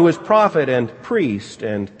 the one who is prophet and priest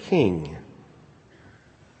and king.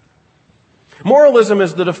 Moralism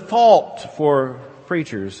is the default for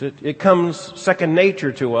preachers. It comes second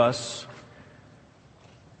nature to us,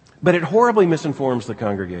 but it horribly misinforms the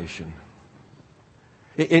congregation.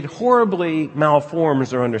 It horribly malforms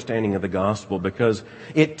their understanding of the gospel because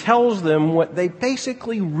it tells them what they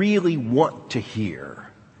basically really want to hear,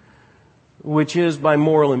 which is by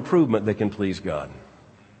moral improvement they can please God.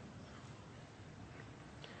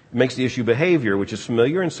 It makes the issue behavior, which is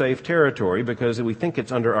familiar and safe territory because we think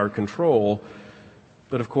it's under our control,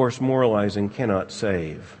 but of course moralizing cannot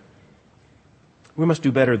save. We must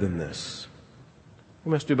do better than this.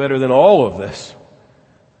 We must do better than all of this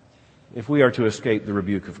if we are to escape the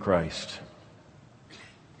rebuke of Christ.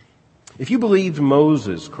 If you believed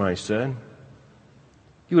Moses, Christ said,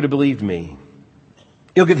 you would have believed me.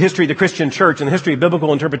 You look at the history of the Christian church and the history of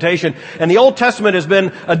biblical interpretation, and the Old Testament has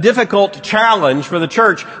been a difficult challenge for the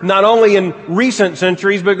church, not only in recent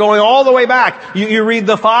centuries, but going all the way back. You read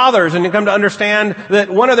the Fathers, and you come to understand that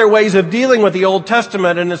one of their ways of dealing with the Old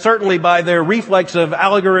Testament, and certainly by their reflex of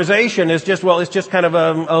allegorization, is it's just kind of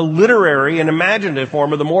a literary and imaginative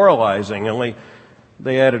form of the moralizing, only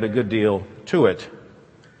they added a good deal to it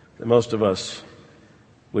that most of us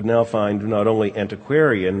would now find not only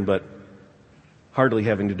antiquarian, but hardly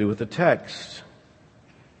having to do with the text.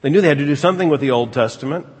 They knew they had to do something with the Old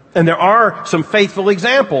Testament. And there are some faithful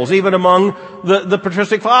examples, even among the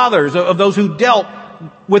patristic fathers, of those who dealt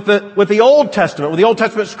with the Old Testament, with the Old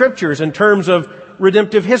Testament scriptures in terms of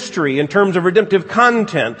redemptive history, in terms of redemptive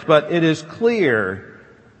content. But it is clear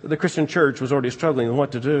that the Christian church was already struggling with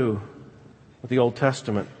what to do with the Old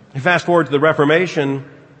Testament. You fast forward to the Reformation,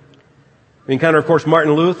 we encounter, of course,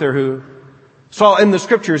 Martin Luther, who saw in the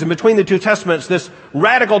scriptures and between the two testaments this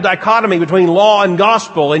radical dichotomy between law and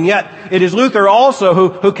gospel. And yet it is Luther also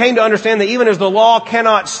who came to understand that even as the law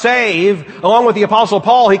cannot save, along with the Apostle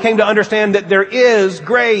Paul, he came to understand that there is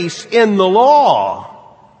grace in the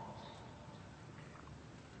law.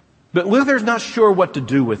 But Luther's not sure what to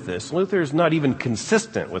do with this. Luther's not even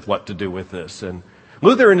consistent with what to do with this. And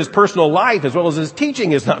Luther in his personal life as well as his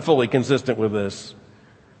teaching is not fully consistent with this.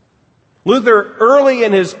 Luther early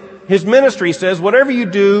in his ministry says, whatever you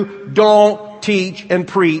do, don't teach and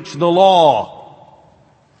preach the law.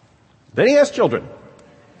 Then he has children.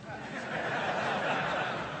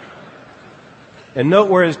 And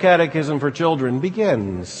note where his catechism for children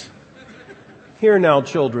begins. Hear now,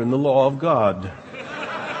 children, the law of God.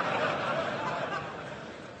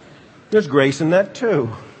 There's grace in that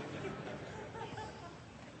too.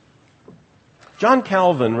 John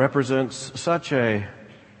Calvin represents such a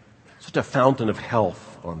fountain of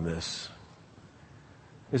health on this.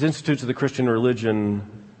 His Institutes of the Christian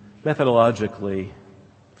Religion, methodologically,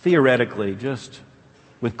 theoretically, just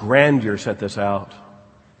with grandeur set this out.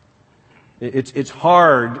 It's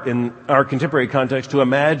hard in our contemporary context to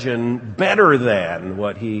imagine better than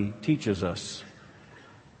what he teaches us.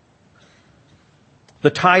 The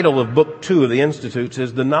title of Book 2 of the Institutes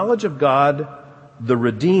is The Knowledge of God, the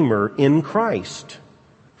Redeemer in Christ,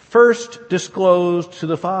 first disclosed to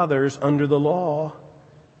the fathers under the law,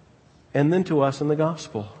 and then to us in the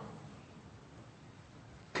gospel.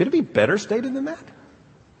 Could it be better stated than that?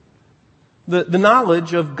 The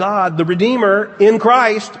knowledge of God, the Redeemer in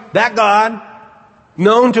Christ, that God,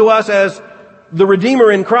 known to us as the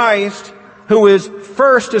Redeemer in Christ, who is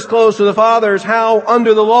first disclosed to the fathers, how?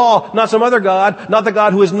 Under the law, not some other God, not the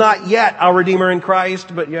God who is not yet our Redeemer in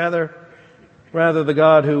Christ, but rather the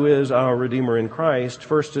God who is our Redeemer in Christ,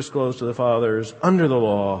 first disclosed to the fathers under the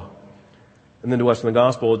law, and then to us in the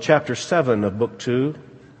gospel. Chapter 7 of Book 2,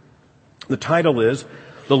 the title is,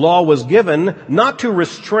 The Law was given not to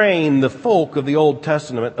restrain the folk of the Old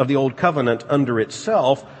Testament, of the Old Covenant under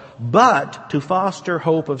itself, but to foster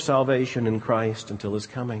hope of salvation in Christ until His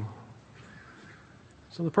coming.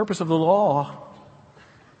 So the purpose of the law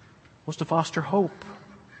was to foster hope.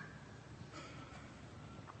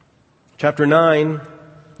 Chapter 9,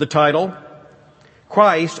 the title,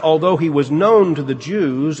 Christ, although He was known to the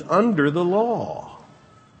Jews under the law,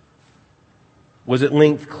 was at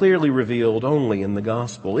length clearly revealed only in the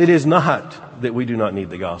gospel. It is not that we do not need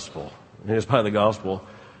the gospel. It is by the gospel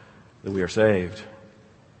that we are saved.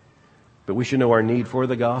 But we should know our need for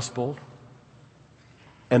the gospel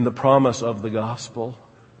and the promise of the gospel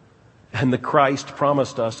and the Christ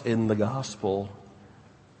promised us in the gospel,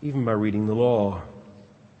 even by reading the law.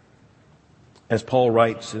 As Paul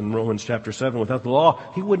writes in Romans chapter 7, without the law,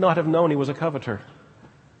 he would not have known he was a coveter.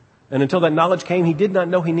 And until that knowledge came, he did not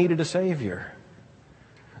know he needed a Savior.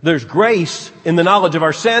 There's grace in the knowledge of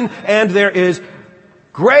our sin, and there is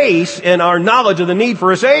grace in our knowledge of the need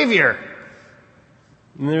for a Savior.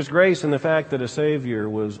 And there's grace in the fact that a Savior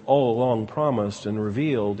was all along promised and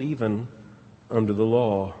revealed even under the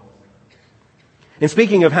law. And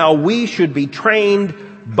speaking of how we should be trained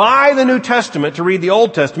by the New Testament to read the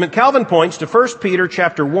Old Testament, Calvin points to 1 Peter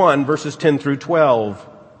chapter 1, verses 10 through 12.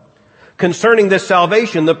 Concerning this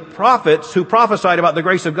salvation, the prophets who prophesied about the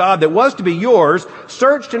grace of God that was to be yours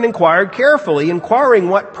searched and inquired carefully, inquiring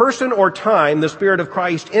what person or time the Spirit of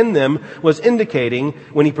Christ in them was indicating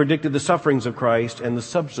when He predicted the sufferings of Christ and the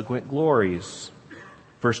subsequent glories.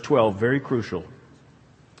 Verse 12, very crucial.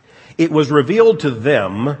 It was revealed to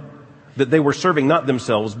them that they were serving not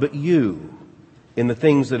themselves but you, in the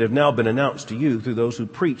things that have now been announced to you through those who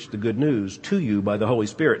preach the good news to you by the Holy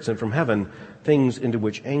Spirit sent from heaven, things into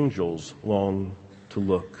which angels long to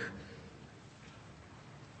look.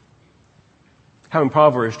 How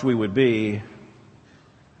impoverished we would be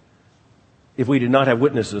if we did not have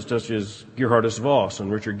witnesses such as Gerhardus Voss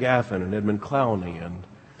and Richard Gaffin and Edmund Clowney and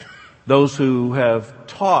those who have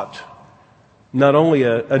taught not only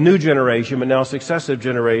a new generation but now successive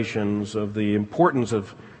generations of the importance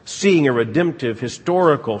of seeing a redemptive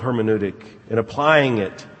historical hermeneutic and applying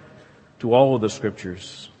it to all of the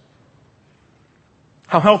Scriptures.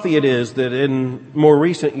 How healthy it is that in more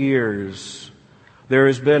recent years there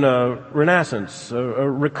has been a renaissance, a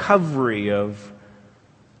recovery of,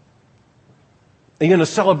 again, a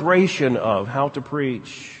celebration of how to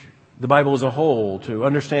preach the Bible as a whole, to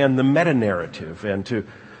understand the meta-narrative and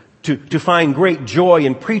to find great joy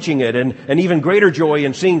in preaching it and even greater joy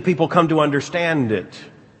in seeing people come to understand it.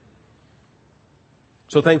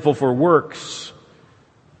 So thankful for works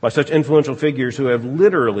by such influential figures who have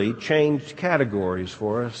literally changed categories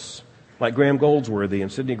for us, like Graham Goldsworthy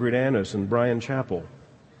and Sidney Greidanus and Brian Chappell.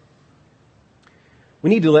 We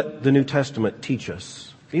need to let the New Testament teach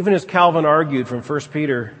us. Even as Calvin argued from 1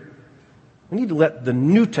 Peter, we need to let the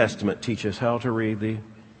New Testament teach us how to read the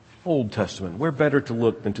Old Testament. Where better to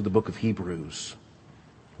look than to the book of Hebrews,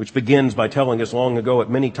 which begins by telling us long ago at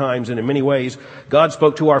many times and in many ways, God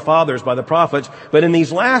spoke to our fathers by the prophets, but in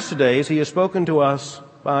these last days He has spoken to us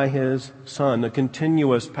by His Son, a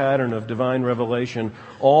continuous pattern of divine revelation,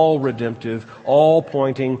 all redemptive, all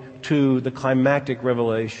pointing to the climactic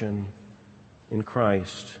revelation in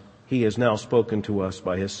Christ. He has now spoken to us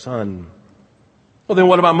by His Son. Well, then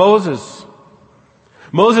what about Moses?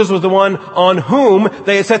 Moses was the one on whom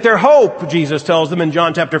they had set their hope, Jesus tells them in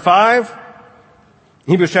John chapter 5.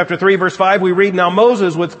 Hebrews chapter 3, verse 5, we read, "Now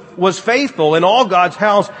Moses was faithful in all God's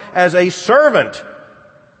house as a servant."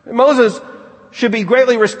 Moses should be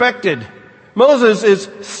greatly respected. Moses is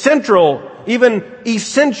central, even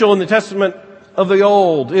essential in the Testament of the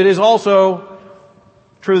Old. It is also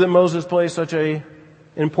true that Moses plays such an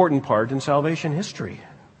important part in salvation history.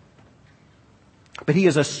 But he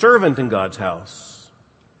is a servant in God's house.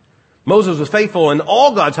 Moses was faithful in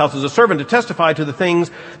all God's house as a servant to testify to the things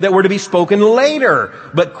that were to be spoken later.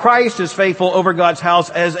 But Christ is faithful over God's house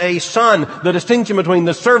as a son, the distinction between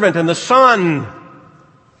the servant and the son.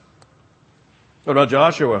 What about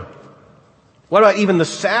Joshua? What about even the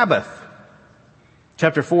Sabbath?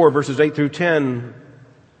 Chapter 4, verses 8 through 10,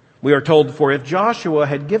 we are told, "For if Joshua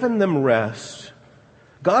had given them rest,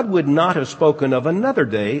 God would not have spoken of another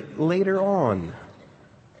day later on.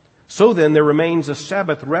 So then there remains a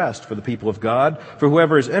Sabbath rest for the people of God, for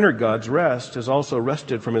whoever has entered God's rest has also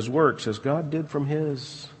rested from his works as God did from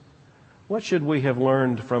His." What should we have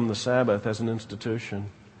learned from the Sabbath as an institution?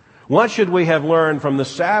 What should we have learned from the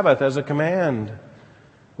Sabbath as a command?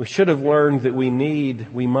 We should have learned that we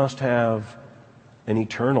must have an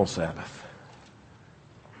eternal Sabbath,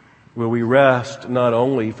 where we rest not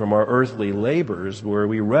only from our earthly labors, where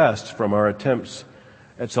we rest from our attempts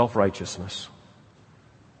at self-righteousness,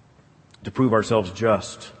 to prove ourselves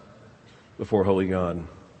just before holy God.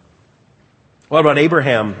 What about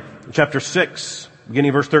Abraham? Chapter 6,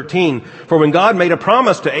 beginning verse 13. "For when God made a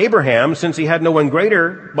promise to Abraham, since he had no one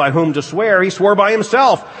greater by whom to swear, He swore by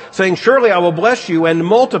Himself, saying, 'Surely I will bless you and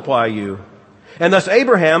multiply you.' And thus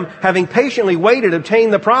Abraham, having patiently waited,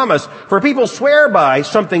 obtained the promise. For people swear by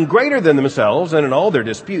something greater than themselves, and in all their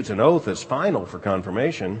disputes an oath is final for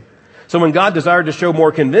confirmation. So when God desired to show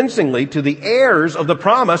more convincingly to the heirs of the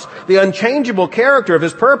promise the unchangeable character of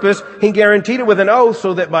His purpose, He guaranteed it with an oath,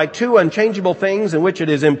 so that by two unchangeable things in which it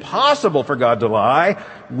is impossible for God to lie,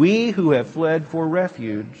 we who have fled for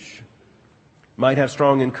refuge might have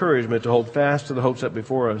strong encouragement to hold fast to the hope set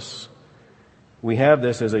before us. We have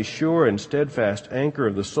this as a sure and steadfast anchor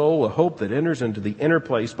of the soul, a hope that enters into the inner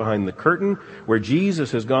place behind the curtain, where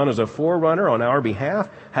Jesus has gone as a forerunner on our behalf,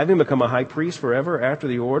 having become a high priest forever after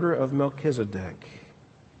the order of Melchizedek."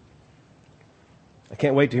 I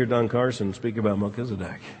can't wait to hear Don Carson speak about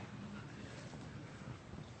Melchizedek.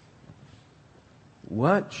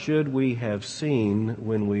 What should we have seen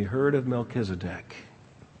when we heard of Melchizedek?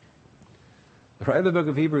 The writer of the book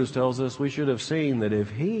of Hebrews tells us we should have seen that if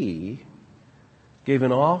he gave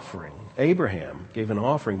an offering, Abraham gave an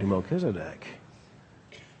offering to Melchizedek,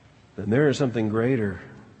 then there is something greater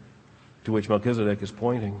to which Melchizedek is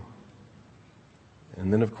pointing.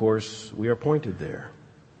 And then, of course, we are pointed there.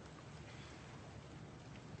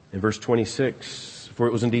 In verse 26, For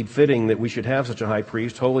it was indeed fitting that we should have such a high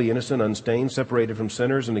priest, holy, innocent, unstained, separated from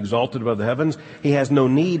sinners, and exalted above the heavens. He has no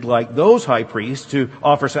need, like those high priests, to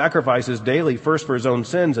offer sacrifices daily, first for his own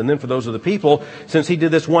sins and then for those of the people, since he did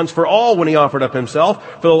this once for all when he offered up himself.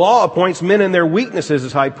 For the law appoints men in their weaknesses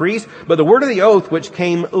as high priests, but the word of the oath, which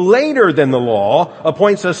came later than the law,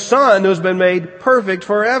 appoints a son who has been made perfect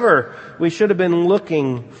forever. We should have been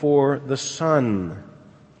looking for the Son.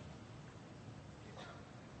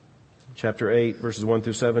 Chapter 8, verses 1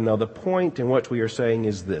 through 7. Now the point in what we are saying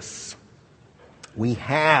is this. We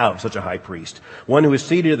have such a high priest, one who is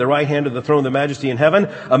seated at the right hand of the throne of the majesty in heaven,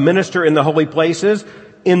 a minister in the holy places,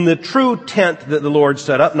 in the true tent that the Lord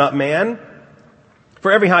set up, not man.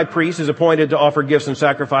 For every high priest is appointed to offer gifts and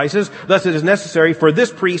sacrifices. Thus it is necessary for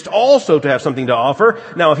this priest also to have something to offer.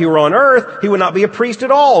 Now if he were on earth, he would not be a priest at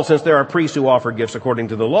all, since there are priests who offer gifts according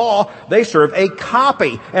to the law. They serve a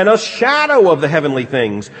copy and a shadow of the heavenly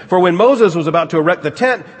things. For when Moses was about to erect the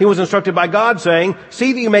tent, he was instructed by God, saying,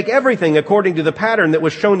 "See that you make everything according to the pattern that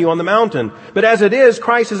was shown you on the mountain." But as it is,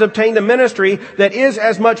 Christ has obtained a ministry that is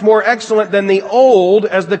as much more excellent than the old,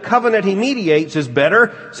 as the covenant he mediates is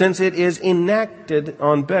better, since it is enacted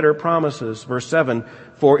on better promises. Verse 7,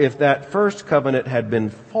 for if that first covenant had been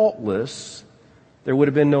faultless, there would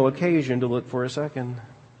have been no occasion to look for a second.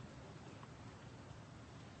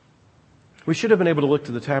 We should have been able to look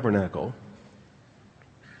to the tabernacle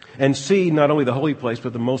and see not only the holy place,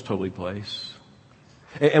 but the most holy place.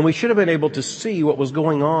 And we should have been able to see what was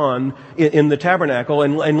going on in the tabernacle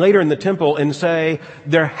and later in the temple and say,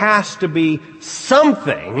 there has to be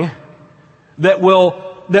something that will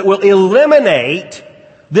eliminate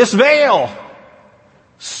this veil.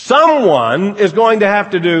 Someone is going to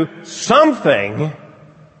have to do something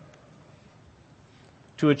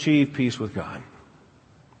to achieve peace with God.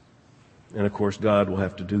 And of course, God will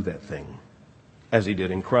have to do that thing, as he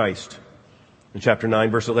did in Christ. In chapter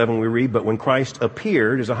 9, verse 11, we read, but when Christ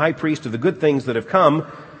appeared as a high priest of the good things that have come,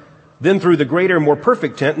 then through the greater and more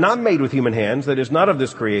perfect tent, not made with human hands, that is not of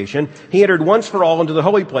this creation, he entered once for all into the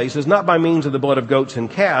holy places, not by means of the blood of goats and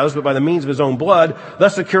calves, but by the means of his own blood,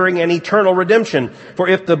 thus securing an eternal redemption. For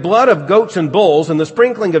if the blood of goats and bulls and the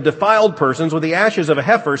sprinkling of defiled persons with the ashes of a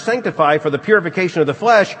heifer sanctify for the purification of the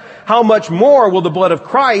flesh, how much more will the blood of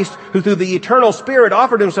Christ, who through the eternal Spirit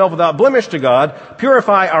offered himself without blemish to God,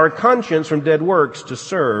 purify our conscience from dead works to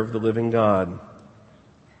serve the living God?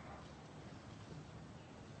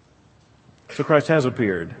 So Christ has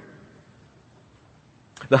appeared,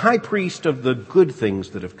 the high priest of the good things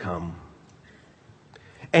that have come.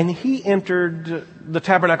 And he entered the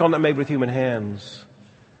tabernacle not made with human hands.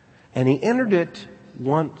 And he entered it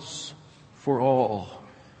once for all.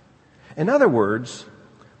 In other words,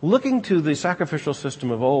 looking to the sacrificial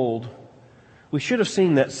system of old, we should have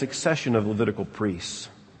seen that succession of Levitical priests.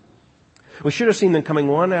 We should have seen them coming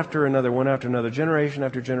one after another, generation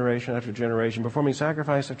after generation after generation, performing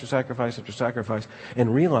sacrifice after sacrifice after sacrifice,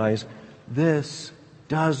 and realize this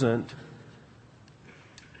doesn't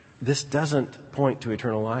point to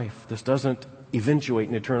eternal life. This doesn't eventuate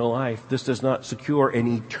in eternal life. This does not secure an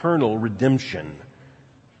eternal redemption.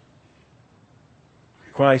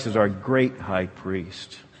 Christ, as our great high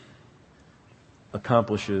priest,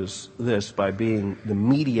 accomplishes this by being the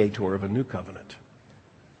mediator of a new covenant.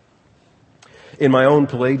 In my own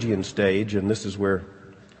Pelagian stage, and this is where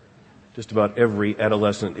just about every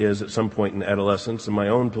adolescent is at some point in adolescence, in my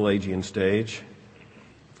own Pelagian stage,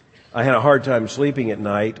 I had a hard time sleeping at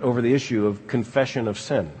night over the issue of confession of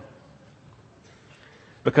sin.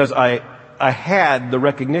 Because I had the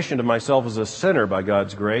recognition of myself as a sinner by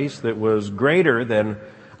God's grace that was greater than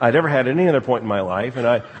I'd ever had at any other point in my life. And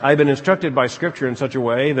I'd been instructed by Scripture in such a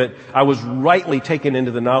way that I was rightly taken into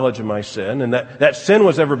the knowledge of my sin, and that sin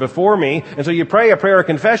was ever before me. And so you pray a prayer of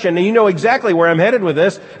confession, and you know exactly where I'm headed with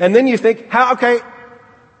this. And then you think,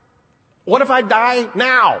 what if I die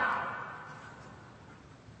now?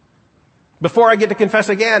 Before I get to confess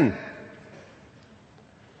again?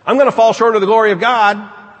 I'm going to fall short of the glory of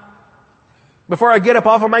God before I get up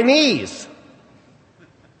off of my knees.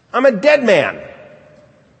 I'm a dead man.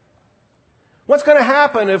 What's going to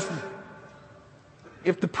happen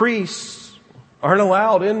if the priests aren't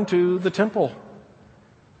allowed into the temple?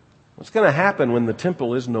 What's going to happen when the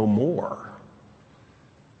temple is no more?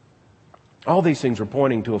 All these things are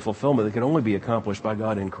pointing to a fulfillment that can only be accomplished by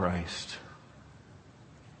God in Christ.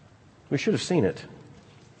 We should have seen it.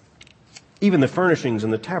 Even the furnishings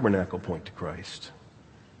in the tabernacle point to Christ.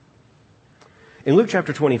 In Luke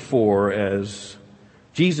chapter 24, as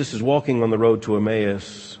Jesus is walking on the road to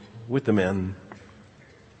Emmaus with the men,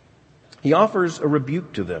 he offers a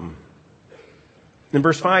rebuke to them. In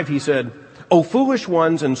verse 5 he said, O foolish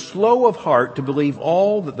ones and slow of heart to believe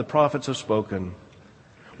all that the prophets have spoken.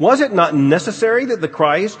 Was it not necessary that the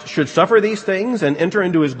Christ should suffer these things and enter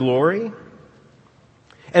into his glory?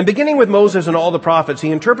 And beginning with Moses and all the prophets,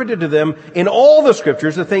 he interpreted to them in all the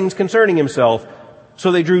scriptures the things concerning himself.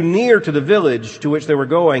 So they drew near to the village to which they were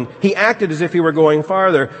going. He acted as if he were going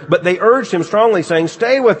farther, but they urged him strongly, saying,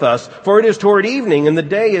 Stay with us, for it is toward evening, and the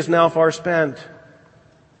day is now far spent.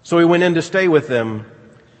 So he went in to stay with them.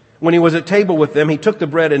 When he was at table with them, he took the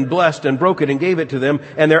bread and blessed and broke it and gave it to them.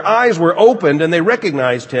 And their eyes were opened and they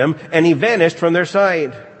recognized him, and he vanished from their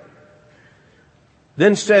sight.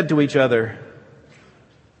 Then they said to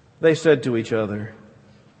each other,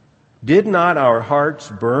 Did not our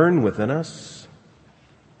hearts burn within us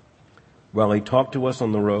while he talked to us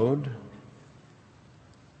on the road,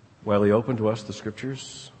 while he opened to us the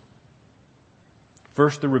scriptures?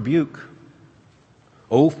 First, the rebuke.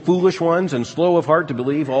 O foolish ones and slow of heart to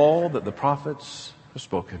believe all that the prophets have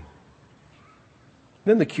spoken.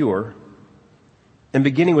 Then the cure. And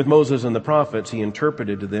beginning with Moses and the prophets, he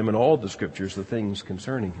interpreted to them in all the scriptures the things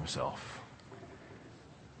concerning himself.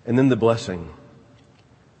 And then the blessing.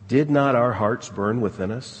 Did not our hearts burn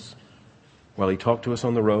within us while he talked to us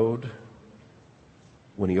on the road,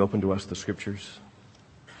 when he opened to us the scriptures?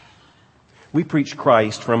 We preach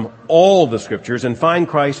Christ from all the scriptures and find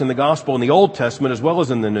Christ in the gospel in the Old Testament as well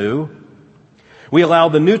as in the New. We allow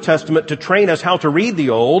the New Testament to train us how to read the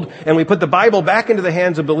Old, and we put the Bible back into the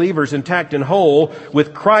hands of believers intact and whole,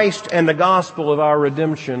 with Christ and the gospel of our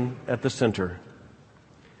redemption at the center.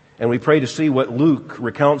 And we pray to see what Luke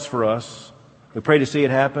recounts for us. We pray to see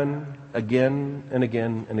it happen again and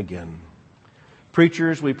again and again.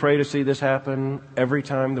 Preachers, we pray to see this happen every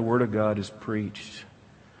time the Word of God is preached.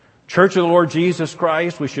 Church of the Lord Jesus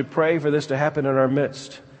Christ, we should pray for this to happen in our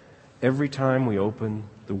midst every time we open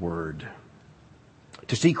the Word.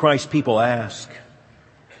 To see Christ's people ask,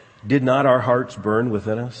 did not our hearts burn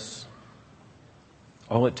within us?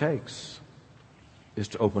 All it takes is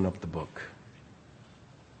to open up the book.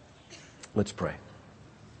 Let's pray.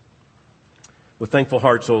 With thankful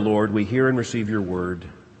hearts, O Lord, we hear and receive your word.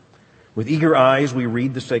 With eager eyes, we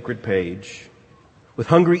read the sacred page. With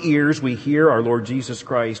hungry ears, we hear our Lord Jesus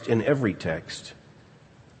Christ in every text.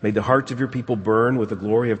 May the hearts of your people burn with the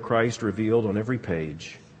glory of Christ revealed on every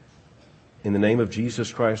page. In the name of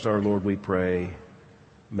Jesus Christ our Lord, we pray.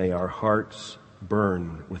 May our hearts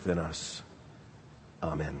burn within us.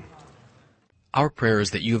 Amen. Our prayer is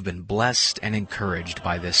that you have been blessed and encouraged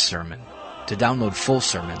by this sermon. To download full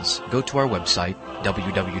sermons, go to our website,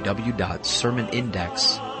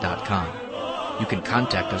 www.sermonindex.com. You can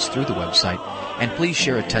contact us through the website, and please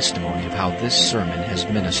share a testimony of how this sermon has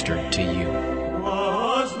ministered to you.